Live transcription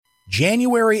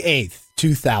January 8th,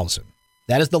 2000.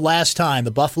 That is the last time the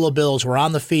Buffalo Bills were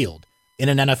on the field in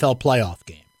an NFL playoff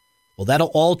game. Well, that'll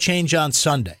all change on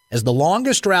Sunday as the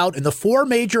longest drought in the four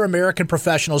major American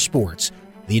professional sports,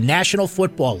 the National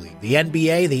Football League, the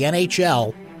NBA, the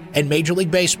NHL, and Major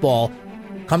League Baseball,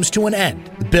 comes to an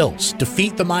end. The Bills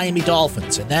defeat the Miami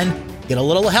Dolphins and then get a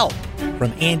little help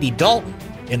from Andy Dalton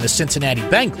in the Cincinnati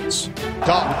Bengals.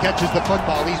 Dalton catches the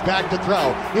football. He's back to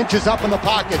throw. Inches up in the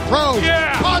pocket. Throws.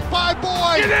 Yeah. Caught by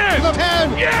Boyd. Get in. To the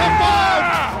 10. Yeah.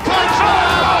 The 5.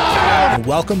 Touchdown. And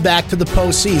welcome back to the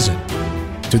postseason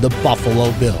to the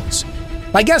Buffalo Bills.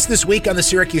 My guest this week on the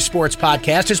Syracuse Sports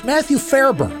Podcast is Matthew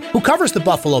Fairburn, who covers the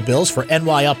Buffalo Bills for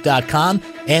NYUp.com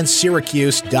and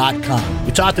Syracuse.com.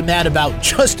 We talked to Matt about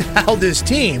just how this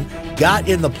team got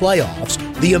in the playoffs,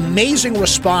 the amazing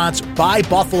response by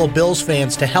Buffalo Bills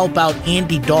fans to help out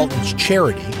Andy Dalton's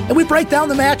charity, and we break down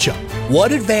the matchup.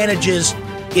 What advantages,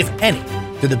 if any,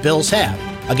 do the Bills have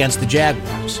against the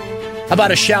Jaguars? How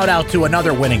about a shout-out to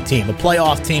another winning team, a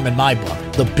playoff team in my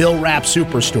book, the Bill Rapp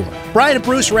Superstore. Brian and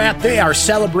Bruce Rapp, they are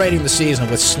celebrating the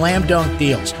season with slam dunk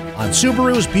deals on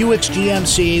Subarus, Buicks,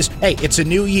 GMCs. Hey, it's a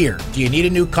new year. Do you need a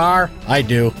new car? I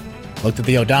do. Looked at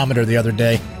the odometer the other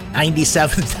day.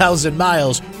 97,000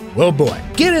 miles. Well, boy.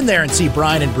 Get in there and see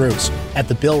Brian and Bruce at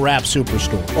the Bill Rapp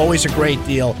Superstore. Always a great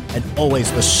deal and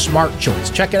always the smart choice.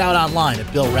 Check it out online at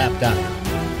BillRapp.com.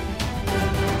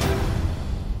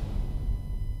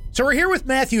 So we're here with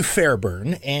Matthew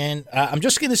Fairburn, and I'm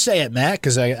just going to say it, Matt,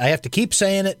 because I have to keep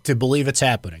saying it to believe it's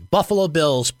happening. Buffalo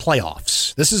Bills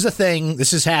playoffs. This is a thing.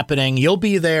 This is happening. You'll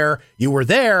be there. You were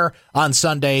there on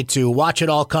Sunday to watch it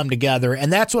all come together,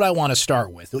 and that's what I want to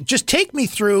start with. Just take me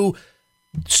through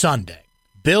Sunday.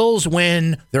 Bills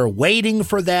win. They're waiting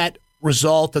for that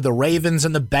result of the Ravens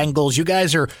and the Bengals. You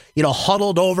guys are,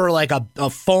 huddled over like a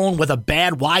phone with a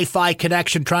bad Wi-Fi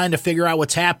connection trying to figure out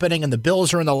what's happening, and the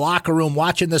Bills are in the locker room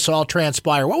watching this all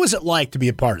transpire. What was it like to be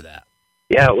a part of that?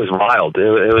 Yeah, it was wild.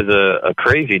 It was a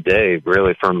crazy day,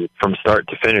 really, from start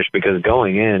to finish, because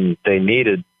going in, they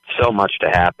needed so much to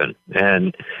happen.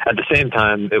 And at the same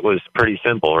time, it was pretty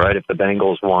simple, right? If the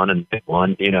Bengals won and they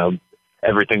won,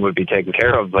 everything would be taken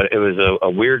care of. But it was a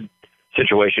weird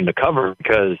situation to cover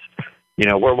because,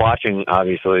 we're watching,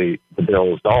 obviously, the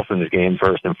Bills-Dolphins game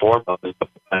first and foremost.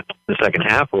 The second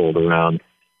half rolled around.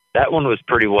 That one was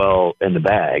pretty well in the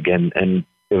bag, and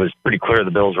it was pretty clear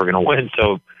the Bills were going to win.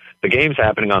 So the game's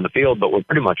happening on the field, but we're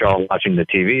pretty much all watching the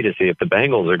TV to see if the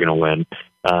Bengals are going to win,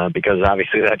 because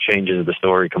obviously that changes the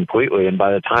story completely. And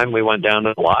by the time we went down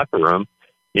to the locker room,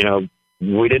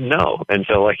 we didn't know. And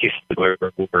so, like you said,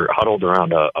 we're huddled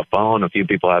around a phone. A few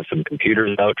people have some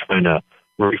computers out trying to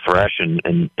refresh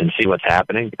and see what's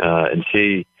happening and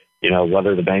see,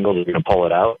 whether the Bengals are going to pull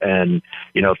it out. And,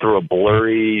 through a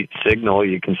blurry signal,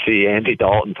 you can see Andy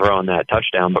Dalton throwing that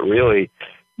touchdown. But really,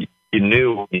 you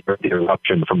knew the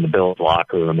eruption from the Bills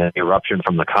locker room, the eruption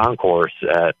from the concourse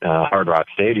at Hard Rock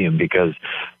Stadium, because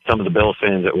some of the Bills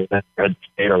fans that had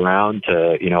stayed around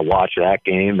to, watch that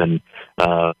game. And,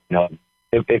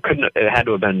 it had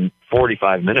to have been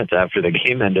 45 minutes after the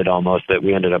game ended almost that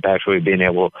we ended up actually being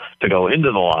able to go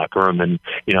into the locker room. And,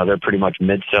 they're pretty much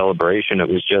mid-celebration. It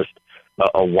was just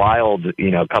a wild,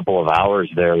 couple of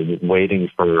hours there waiting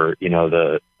for,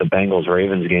 the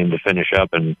Bengals-Ravens game to finish up.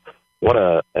 And what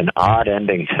an odd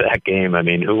ending to that game. I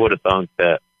mean, who would have thought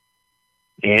that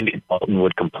Andy Dalton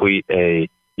would complete a,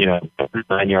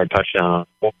 9-yard touchdown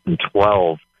on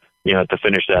 12, to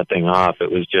finish that thing off.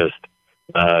 It was just,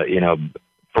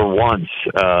 for once,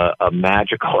 a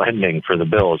magical ending for the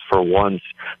Bills. For once,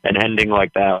 an ending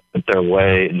like that went their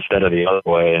way instead of the other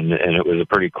way, and it was a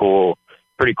pretty cool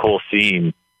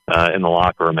scene in the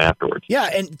locker room afterwards. Yeah,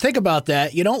 and think about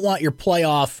that. You don't want your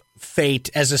playoff fate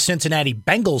as a Cincinnati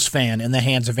Bengals fan in the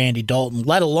hands of Andy Dalton,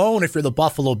 let alone if you're the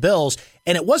Buffalo Bills.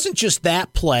 And it wasn't just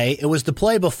that play. It was the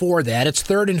play before that. It's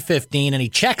 3rd and 15, and he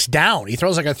checks down. He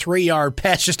throws like a 3-yard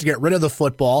pass just to get rid of the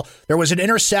football. There was an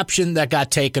interception that got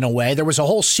taken away. There was a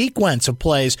whole sequence of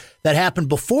plays that happened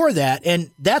before that, and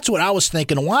that's what I was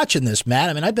thinking watching this, Matt.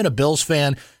 I mean, I've been a Bills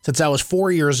fan since I was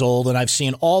 4 years old, and I've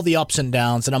seen all the ups and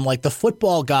downs, and I'm like, the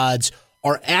football gods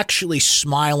are actually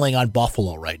smiling on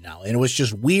Buffalo right now. And it was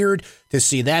just weird to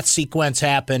see that sequence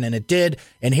happen, and it did.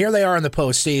 And here they are in the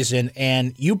postseason,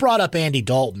 and you brought up Andy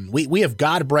Dalton. We have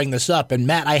got to bring this up. And,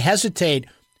 Matt, I hesitate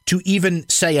to even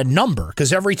say a number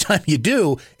because every time you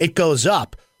do, it goes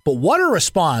up. But what a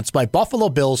response by Buffalo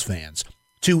Bills fans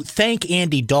to thank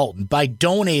Andy Dalton by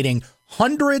donating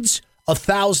hundreds of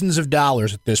thousands of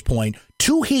dollars at this point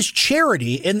to his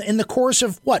charity in the course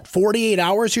of, 48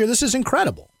 hours here? This is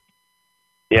incredible.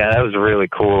 Yeah, that was really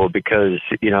cool because,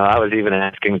 I was even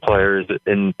asking players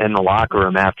in the locker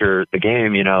room after the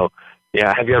game,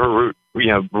 have you ever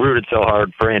rooted so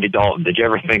hard for Andy Dalton? Did you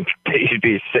ever think that you'd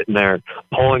be sitting there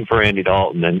pulling for Andy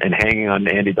Dalton and hanging on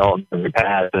to Andy Dalton every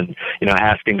pass and,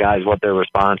 asking guys what their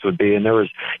response would be? And there was,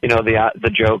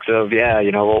 the jokes of,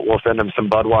 we'll send him some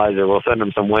Budweiser, we'll send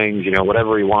him some wings,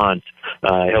 whatever he wants,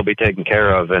 he'll be taken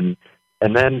care of. And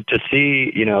then to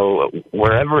see,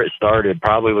 wherever it started,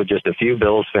 probably with just a few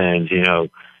Bills fans,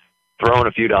 throwing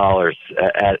a few dollars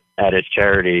at his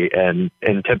charity, and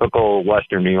in typical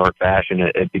Western New York fashion,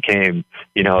 it became,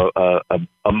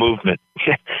 a movement.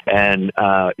 And,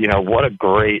 what a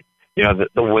great, the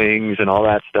wings and all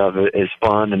that stuff is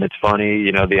fun and it's funny.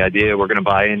 The idea we're going to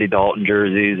buy Andy Dalton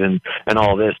jerseys and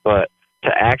all this, but to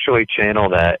actually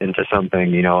channel that into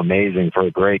something, amazing for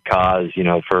a great cause,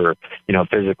 for,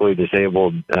 physically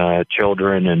disabled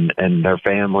children and their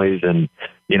families, and,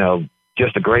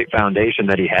 just a great foundation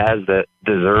that he has that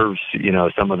deserves,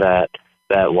 some of that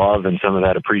love and some of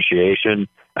that appreciation.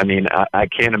 I mean, I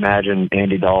can't imagine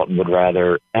Andy Dalton would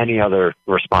rather any other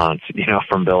response,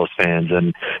 from Bills fans.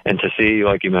 And to see,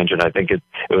 like you mentioned, I think it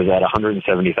was at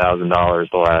 $170,000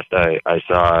 the last I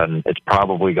saw, and it's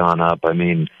probably gone up. I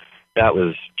mean, that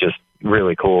was just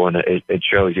really cool, and it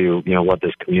shows you, what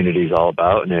this community is all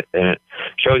about, and it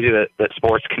shows you that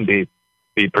sports can be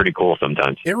pretty cool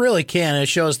sometimes. It really can. It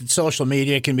shows that social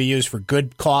media can be used for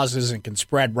good causes and can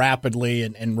spread rapidly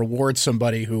and reward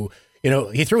somebody who,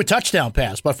 he threw a touchdown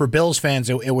pass, but for Bills fans,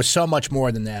 it was so much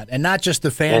more than that. And not just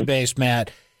the fan base, Matt.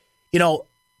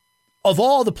 Of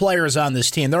all the players on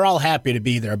this team, they're all happy to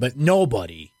be there, but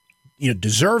nobody,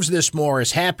 deserves this more,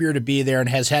 is happier to be there, and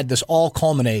has had this all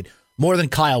culminate more than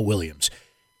Kyle Williams.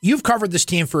 You've covered this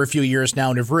team for a few years now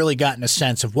and have really gotten a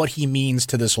sense of what he means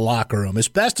to this locker room. As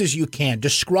best as you can,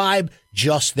 describe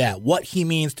just that, what he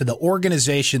means to the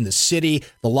organization, the city,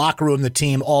 the locker room, the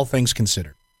team, all things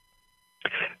considered.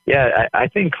 Yeah, I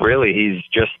think really he's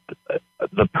just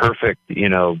the perfect,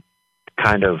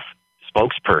 kind of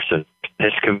spokesperson in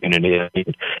this community. I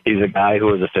mean, he's a guy who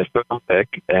was a fifth-round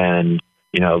pick and,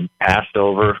 passed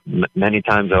over many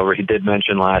times over. He did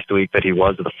mention last week that he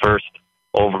was the first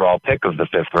overall pick of the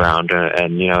fifth round.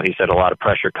 And he said a lot of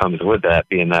pressure comes with that,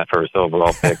 being that first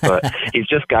overall pick, but he's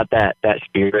just got that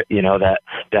spirit,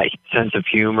 that sense of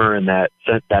humor and that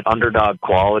underdog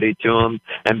quality to him.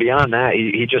 And beyond that,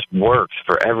 he just works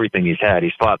for everything he's had.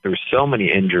 He's fought through so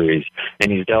many injuries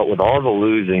and he's dealt with all the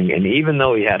losing. And even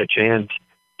though he had a chance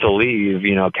to leave,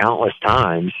 countless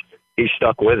times, he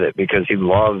stuck with it because he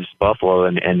loves Buffalo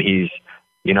and he's,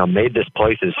 made this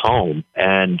place his home.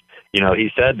 And, he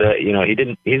said that,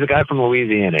 he's a guy from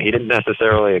Louisiana. He didn't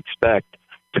necessarily expect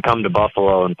to come to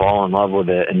Buffalo and fall in love with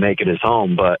it and make it his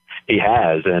home, but he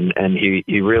has. And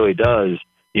he really does,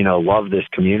 love this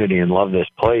community and love this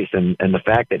place. And the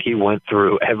fact that he went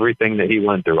through everything that he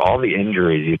went through, all the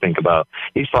injuries you think about,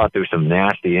 he's fought through some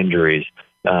nasty injuries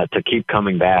to keep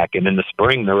coming back. And in the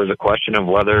spring, there was a question of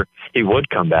whether he would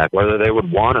come back, whether they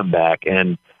would want him back.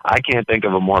 And I can't think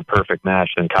of a more perfect match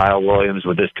than Kyle Williams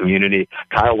with this community,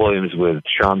 Kyle Williams with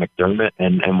Sean McDermott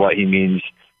and what he means,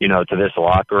 to this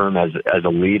locker room as a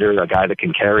leader, a guy that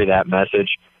can carry that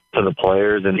message to the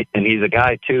players. And he's a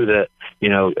guy too that,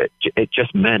 it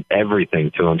just meant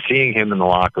everything to him. Seeing him in the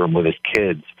locker room with his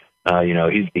kids,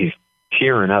 he's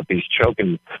tearing up. He's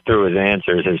choking through his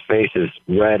answers. His face is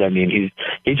red. I mean,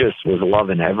 he just was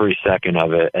loving every second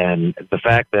of it. And the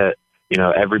fact that,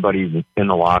 everybody in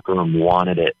the locker room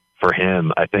wanted it for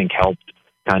him, I think helped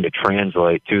kind of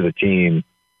translate to the team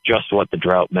just what the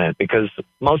drought meant. Because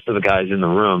most of the guys in the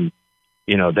room,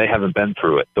 they haven't been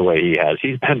through it the way he has.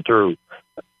 He's been through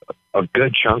a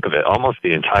good chunk of it, almost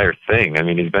the entire thing. I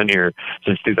mean, he's been here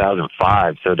since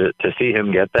 2005. So to see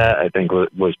him get that, I think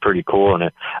was pretty cool. And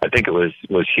I think it was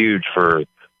huge for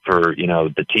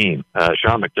the team.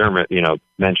 Sean McDermott,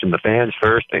 mentioned the fans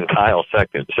first and Kyle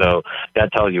second. So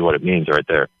that tells you what it means right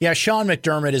there. Yeah, Sean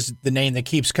McDermott is the name that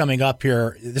keeps coming up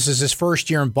here. This is his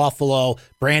first year in Buffalo,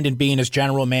 Brandon Beane as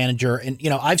general manager. And,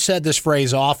 I've said this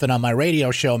phrase often on my radio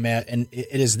show, Matt, and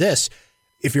it is this.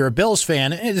 If you're a Bills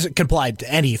fan, it can apply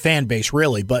to any fan base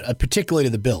really, but particularly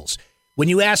to the Bills. When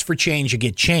you ask for change, you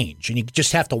get change, and you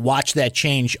just have to watch that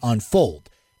change unfold.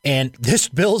 And this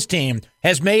Bills team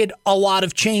has made a lot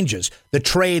of changes. The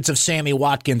trades of Sammy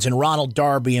Watkins and Ronald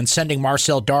Darby and sending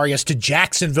Marcel Darius to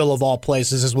Jacksonville of all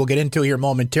places, as we'll get into here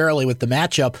momentarily with the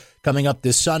matchup coming up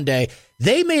this Sunday.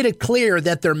 They made it clear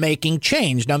that they're making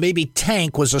change. Now, maybe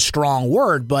tank was a strong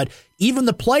word, but even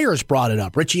the players brought it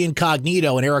up. Richie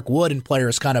Incognito and Eric Wood and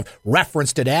players kind of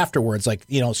referenced it afterwards, like,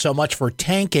 so much for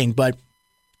tanking. But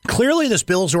clearly this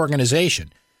Bills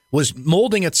organization, was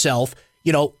molding itself,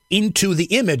 into the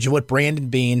image of what Brandon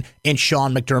Beane and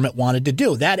Sean McDermott wanted to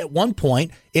do. That at one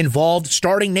point involved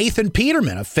starting Nathan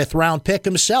Peterman, a fifth-round pick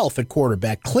himself at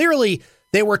quarterback. Clearly,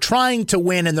 they were trying to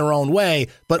win in their own way,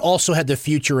 but also had the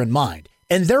future in mind.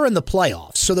 And they're in the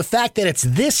playoffs. So the fact that it's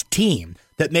this team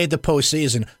that made the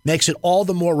postseason makes it all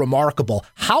the more remarkable.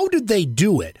 How did they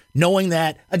do it, knowing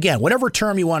that, again, whatever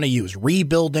term you want to use,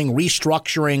 rebuilding,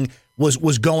 restructuring,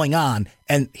 was going on,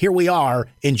 and here we are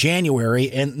in January,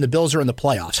 and the Bills are in the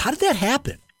playoffs. How did that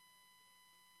happen?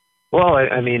 Well,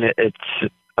 I mean,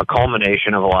 it's a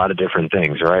culmination of a lot of different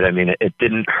things, right? I mean, it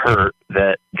didn't hurt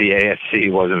that the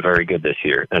AFC wasn't very good this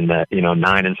year, and that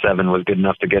 9-7 was good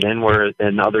enough to get in, where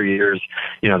in other years,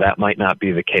 that might not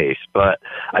be the case. But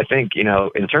I think,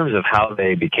 in terms of how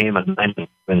they became a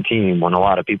 9-7 team when a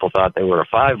lot of people thought they were a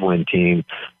 5-win team,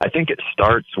 I think it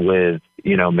starts with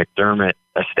McDermott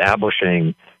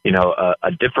establishing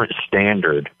a different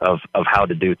standard of how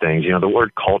to do things. The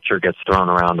word culture gets thrown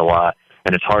around a lot,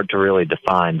 and it's hard to really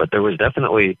define, but there was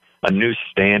definitely a new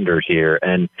standard here.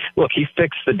 And look, he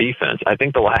fixed the defense. I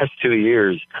think the last 2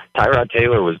 years, Tyrod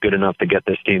Taylor was good enough to get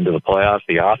this team to the playoffs.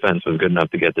 The offense was good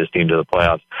enough to get this team to the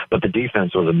playoffs, but the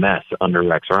defense was a mess under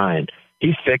Rex Ryan.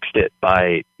 He fixed it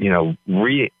by,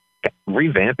 revamping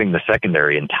the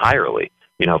secondary entirely.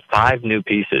 5 new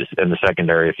pieces in the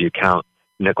secondary if you count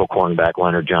nickel cornerback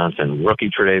Leonard Johnson. Rookie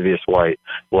Tre'Davious White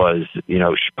was,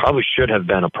 probably should have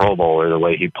been a Pro Bowler the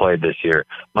way he played this year.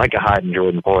 Micah Hyde and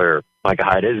Jordan Poyer. Micah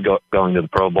Hyde is going to the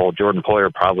Pro Bowl. Jordan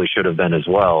Poyer probably should have been as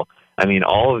well. I mean,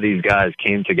 all of these guys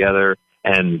came together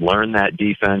and learned that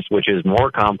defense, which is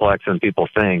more complex than people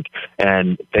think.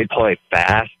 And they play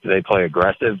fast. They play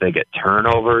aggressive. They get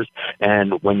turnovers.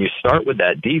 And when you start with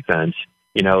that defense,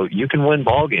 you can win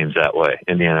ball games that way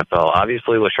in the NFL.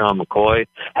 Obviously, LaShawn McCoy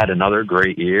had another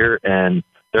great year, and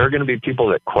there are going to be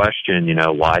people that question,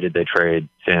 why did they trade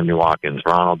Sammy Watkins,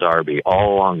 Ronald Darby,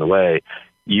 all along the way.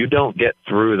 You don't get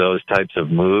through those types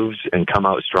of moves and come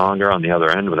out stronger on the other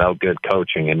end without good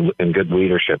coaching and good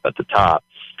leadership at the top.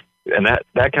 And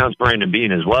that counts Brandon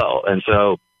Beane as well. And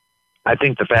so I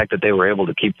think the fact that they were able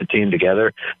to keep the team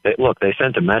together, they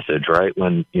sent a message, right?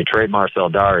 When you trade Marcel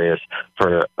Darius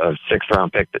for a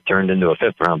 6th-round pick that turned into a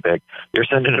 5th-round pick, you're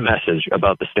sending a message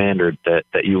about the standard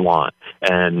that you want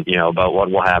and, about what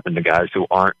will happen to guys who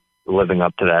aren't living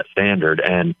up to that standard.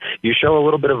 And you show a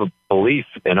little bit of a belief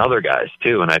in other guys,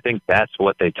 too, and I think that's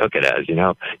what they took it as.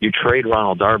 You trade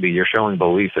Ronald Darby, you're showing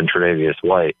belief in Tre'Davious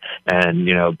White. And,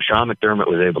 Sean McDermott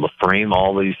was able to frame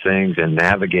all these things and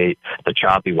navigate the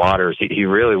choppy waters. He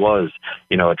really was,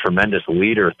 a tremendous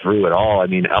leader through it all. I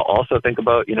mean, also think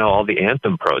about, all the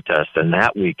anthem protests and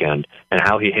that weekend and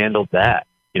how he handled that.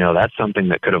 That's something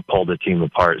that could have pulled the team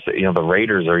apart. So, the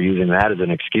Raiders are using that as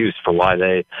an excuse for why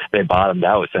they bottomed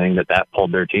out, saying that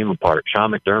pulled their team apart.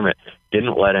 Sean McDermott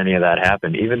didn't let any of that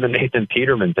happen. Even the Nathan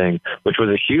Peterman thing, which was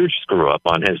a huge screw-up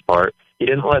on his part, he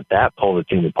didn't let that pull the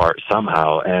team apart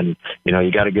somehow. And,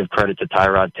 you got to give credit to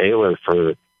Tyrod Taylor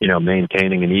for,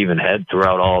 maintaining an even head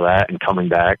throughout all that and coming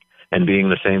back and being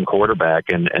the same quarterback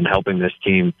and helping this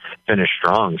team finish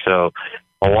strong. So,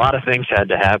 a lot of things had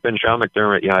to happen. Sean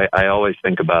McDermott, I always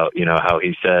think about, how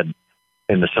he said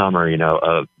in the summer,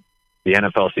 the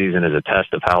NFL season is a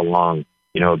test of how long,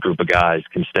 a group of guys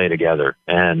can stay together.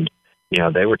 And,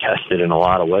 they were tested in a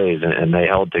lot of ways and they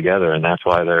held together. And that's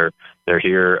why they're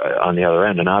here on the other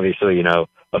end. And obviously, a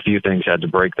few things had to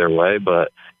break their way,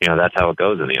 but, that's how it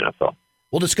goes in the NFL.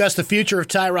 We'll discuss the future of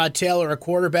Tyrod Taylor, a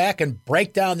quarterback, and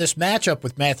break down this matchup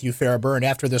with Matthew Fairburn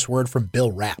after this word from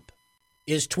Bill Rapp.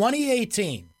 Is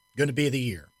 2018 going to be the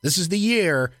year? This is the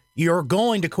year you're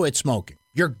going to quit smoking.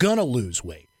 You're going to lose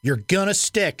weight. You're going to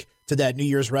stick to that New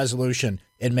Year's resolution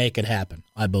and make it happen.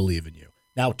 I believe in you.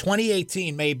 Now,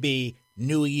 2018 may be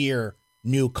new year,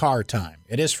 new car time.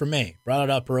 It is for me. Brought it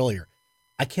up earlier.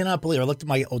 I cannot believe I looked at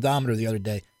my odometer the other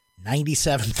day.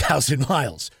 97,000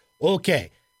 miles. Okay.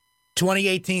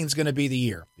 2018 is going to be the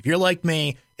year. If you're like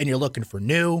me and you're looking for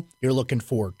new, you're looking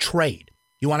for trade.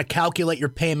 You want to calculate your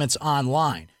payments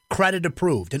online. Credit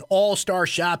approved. An all-star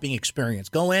shopping experience.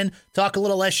 Go in, talk a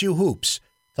little SU hoops.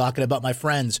 Talking about my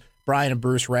friends, Brian and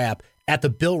Bruce Rapp at the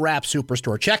Bill Rapp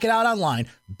Superstore. Check it out online,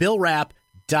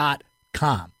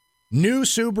 BillRapp.com. New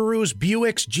Subarus,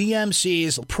 Buicks,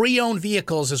 GMCs, pre-owned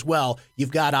vehicles as well.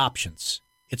 You've got options.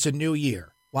 It's a new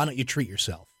year. Why don't you treat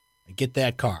yourself and get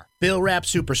that car? Bill Rapp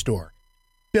Superstore.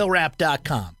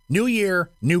 BillRapp.com. New year,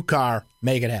 new car.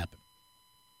 Make it happen.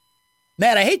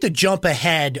 Matt, I hate to jump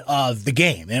ahead of the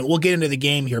game, and we'll get into the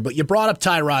game here, but you brought up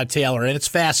Tyrod Taylor, and it's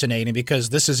fascinating because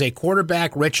this is a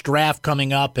quarterback-rich draft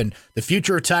coming up, and the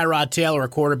future of Tyrod Taylor, a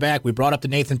quarterback, we brought up the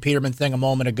Nathan Peterman thing a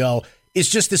moment ago, is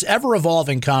just this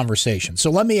ever-evolving conversation. So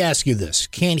let me ask you this.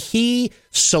 Can he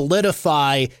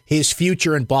solidify his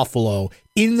future in Buffalo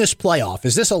in this playoff?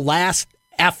 Is this a last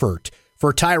effort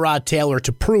for Tyrod Taylor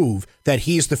to prove that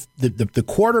he's the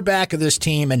quarterback of this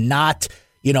team and not,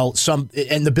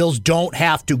 and the Bills don't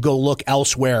have to go look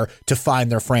elsewhere to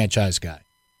find their franchise guy?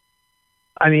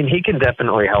 I mean, he can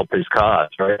definitely help his cause,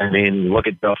 right? I mean, look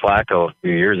at Joe Flacco a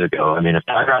few years ago. I mean, if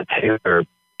Tyrod Taylor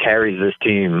carries this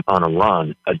team on a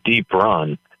run, a deep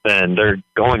run, then they're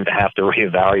going to have to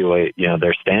reevaluate,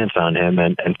 their stance on him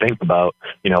and think about,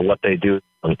 what they do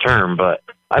long term. But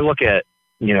I look at,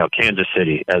 Kansas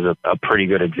City as a pretty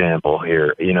good example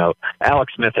here.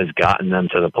 Alex Smith has gotten them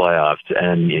to the playoffs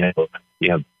and,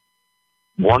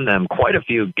 won them quite a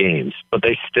few games, but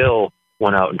they still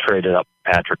went out and traded up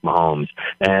Patrick Mahomes.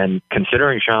 And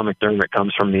considering Sean McDermott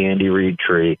comes from the Andy Reid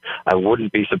tree, I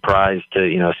wouldn't be surprised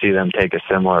to, see them take a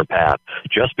similar path.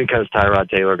 Just because Tyrod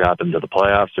Taylor got them to the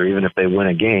playoffs, or even if they win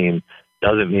a game,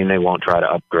 doesn't mean they won't try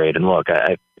to upgrade. And look,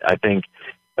 I think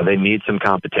they need some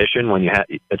competition.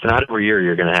 It's not every year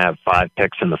you're going to have 5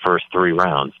 picks in the first 3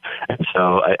 rounds. And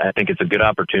so I think it's a good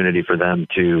opportunity for them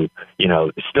to,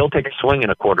 still take a swing at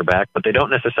a quarterback, but they don't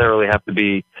necessarily have to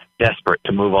be desperate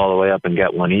to move all the way up and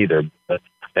get one either. But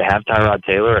they have Tyrod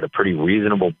Taylor at a pretty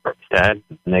reasonable price tag,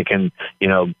 and they can,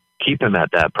 keep him at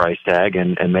that price tag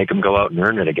and make him go out and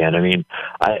earn it again. I mean,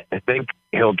 I think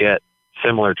he'll get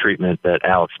similar treatment that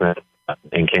Alex Smith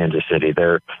in Kansas City.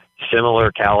 They're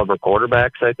similar caliber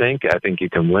quarterbacks, I think. I think you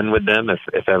can win with them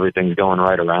if everything's going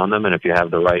right around them and if you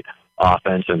have the right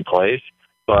offense in place.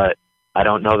 But I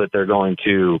don't know that they're going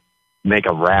to make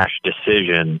a rash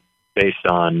decision based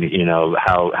on,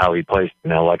 how he plays.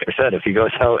 Like I said, if he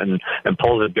goes out and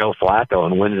pulls a Joe Flacco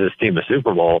and wins his team a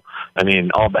Super Bowl, I mean,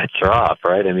 all bets are off,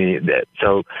 right? I mean,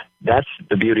 so that's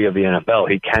the beauty of the NFL.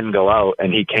 He can go out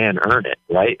and he can earn it,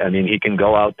 right? I mean, he can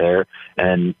go out there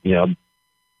and,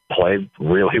 play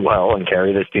really well and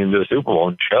carry this team to a Super Bowl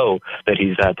and show that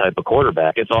he's that type of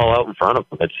quarterback. It's all out in front of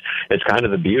him. It's kind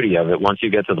of the beauty of it. Once you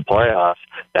get to the playoffs,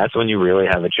 that's when you really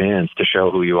have a chance to show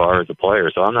who you are as a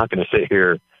player. So I'm not going to sit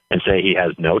here and say he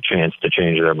has no chance to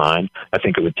change their mind. I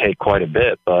think it would take quite a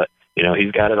bit, but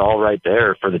he's got it all right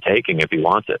there for the taking if he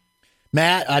wants it.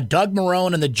 Matt, Doug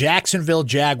Marrone and the Jacksonville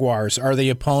Jaguars are the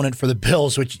opponent for the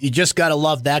Bills, which you just got to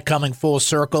love that coming full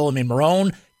circle. I mean,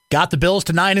 Marrone got the Bills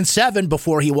to 9-7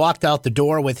 before he walked out the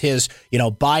door with his,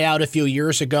 buyout a few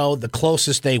years ago, the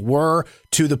closest they were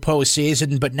to the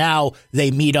postseason, but now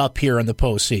they meet up here in the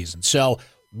postseason. So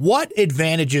what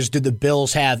advantages do the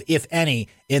Bills have, if any,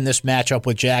 in this matchup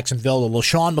with Jacksonville? The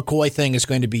LaShawn McCoy thing is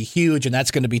going to be huge, and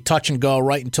that's going to be touch and go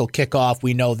right until kickoff.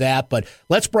 We know that, but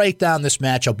let's break down this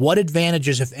matchup. What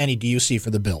advantages, if any, do you see for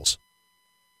the Bills?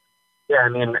 Yeah, I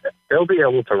mean, they'll be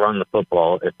able to run the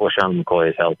football if LaShawn McCoy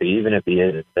is healthy. Even if he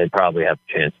is, they probably have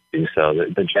a chance to do so.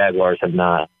 The Jaguars have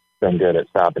not been good at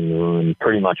stopping the run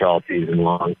pretty much all season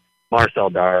long. Marcel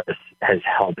Dareus has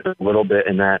helped a little bit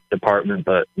in that department,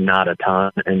 but not a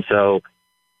ton. And so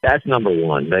that's number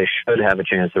one. They should have a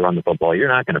chance to run the football. You're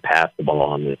not going to pass the ball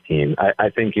on this team. I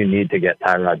think you need to get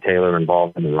Tyrod Taylor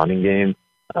involved in the running game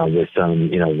with some,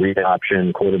 read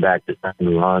option, quarterback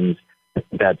design runs.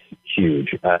 That's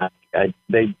huge.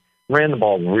 They ran the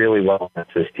ball really well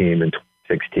against this team in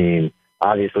 2016.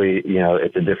 Obviously,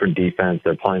 it's a different defense.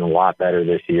 They're playing a lot better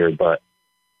this year, but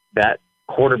that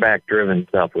quarterback-driven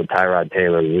stuff with Tyrod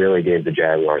Taylor really gave the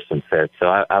Jaguars some fits. So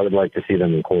I would like to see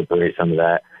them incorporate some of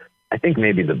that. I think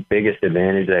maybe the biggest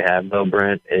advantage they have, though,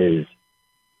 Brent, is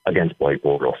against Blake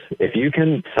Bortles. If you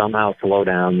can somehow slow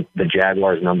down the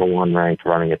Jaguars' number 1 ranked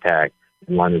running attack,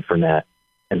 Leonard Fournette,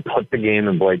 and put the game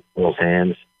in Blake Bortles'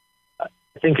 hands,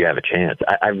 I think you have a chance.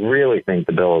 I really think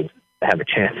the Bills have a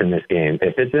chance in this game.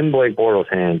 If it's in Blake Bortles'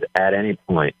 hands at any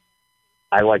point,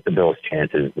 I like the Bills'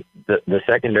 chances. The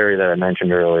secondary that I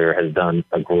mentioned earlier has done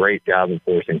a great job of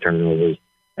forcing turnovers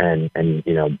and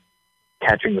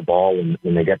catching the ball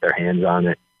when they get their hands on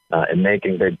it and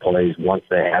making big plays once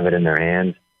they have it in their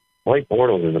hands. Blake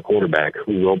Bortles is a quarterback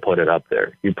who will put it up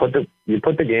there. You put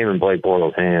the game in Blake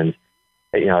Bortles' hands.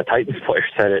 A Titans player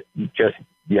said it just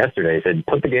yesterday. He said,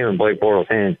 put the game in Blake Bortles'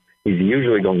 hands, he's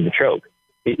usually going to choke.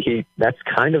 That's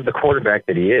kind of the quarterback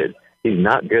that he is. He's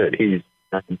not good. He's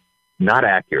not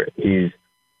accurate. He's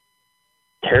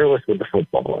careless with the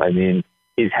football. I mean,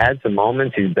 he's had some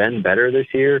moments. He's been better this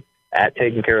year at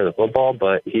taking care of the football,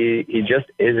 but he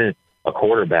just isn't a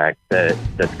quarterback that's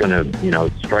going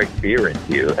to, strike fear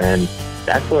into you. And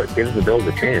that's what gives the Bills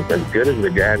a chance. As good as the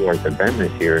Jaguars have been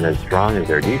this year and as strong as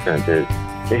their defense is,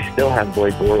 they still have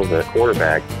Blake Bortles at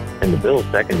quarterback, and the Bills'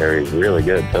 secondary is really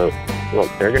good. So look,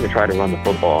 they're going to try to run the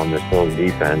football on this Bills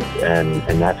defense, and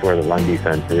that's where the run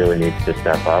defense really needs to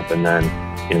step up. And then,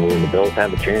 when the Bills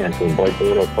have a chance, when Blake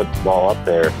Bortles puts the ball up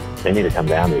there, they need to come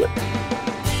down to it.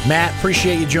 Matt,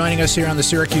 appreciate you joining us here on the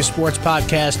Syracuse Sports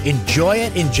Podcast. Enjoy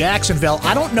it in Jacksonville.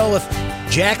 I don't know if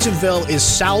Jacksonville is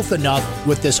south enough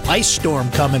with this ice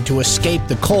storm coming to escape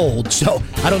the cold, so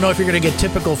I don't know if you're going to get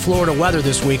typical Florida weather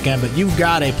this weekend, but you've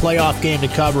got a playoff game to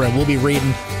cover, and we'll be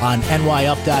reading on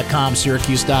nyup.com,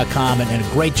 syracuse.com, and a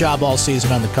great job all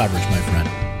season on the coverage, my friend.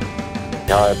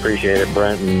 I appreciate it,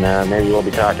 Brent, and maybe we'll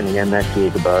be talking again next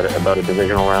week about a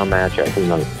divisional round matchup. Who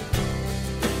knows?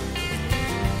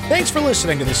 Thanks for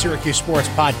listening to the Syracuse Sports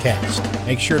Podcast.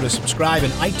 Make sure to subscribe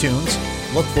in iTunes.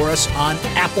 Look for us on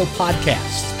Apple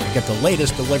Podcasts. Get the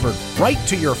latest delivered right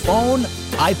to your phone,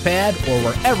 iPad, or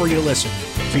wherever you listen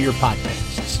to your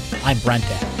podcasts. I'm Brent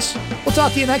Adams. We'll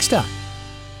talk to you next time.